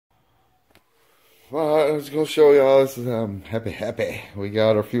Alright, I was going to show y'all. This is happy. We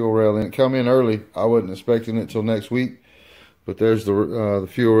got our fuel rail in. It come in early. I wasn't expecting it till next week. But there's the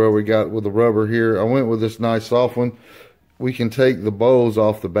fuel rail we got with the rubber here. I went with this nice soft one. We can take the bowls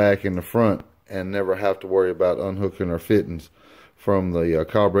off the back and the front and never have to worry about unhooking our fittings from the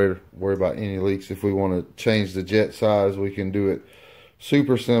carburetor. Worry about any leaks. If we want to change the jet size, we can do it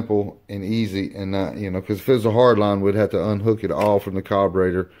super simple and easy, and not, because if it was a hard line, we'd have to unhook it all from the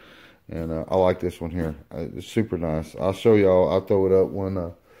carburetor. And I like this one here. It's super nice. I'll show y'all. I'll throw it up when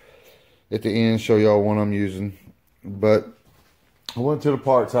at the end, show y'all one I'm using. But I went to the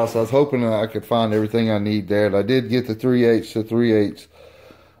parts house. I was hoping that I could find everything I need there. And I did get the 3/8 to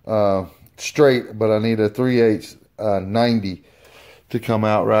 3/8 straight, but I need a 3/8 90 to come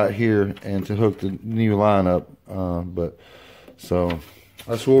out right here and to hook the new line up. So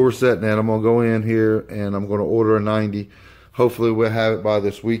that's where we're sitting at. I'm gonna go in here and I'm gonna order a 90. Hopefully we'll have it by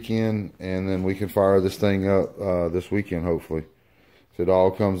this weekend, and then we can fire this thing up this weekend, hopefully. If it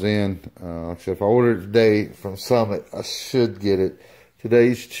all comes in. So if I order it today from Summit, I should get it.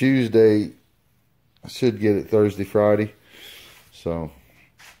 Today's Tuesday. I should get it Thursday, Friday. So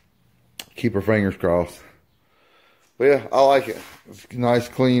keep our fingers crossed. But yeah, I like it. It's a nice,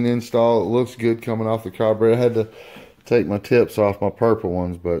 clean install. It looks good coming off the carburetor. I had to take my tips off my purple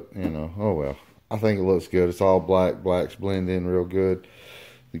ones, but, oh well. I think it looks good. It's all black. Blacks blend in real good.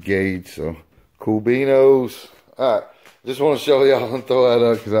 The gauge, so cool beanos. Alright, just want to show y'all and throw that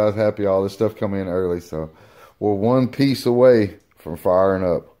up because I was happy all this stuff come in early. So we're one piece away from firing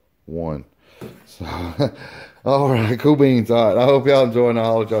up one. So, alright, cool beans. Alright, I hope y'all enjoy, and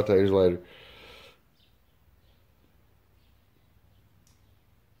I'll holler at y'all later.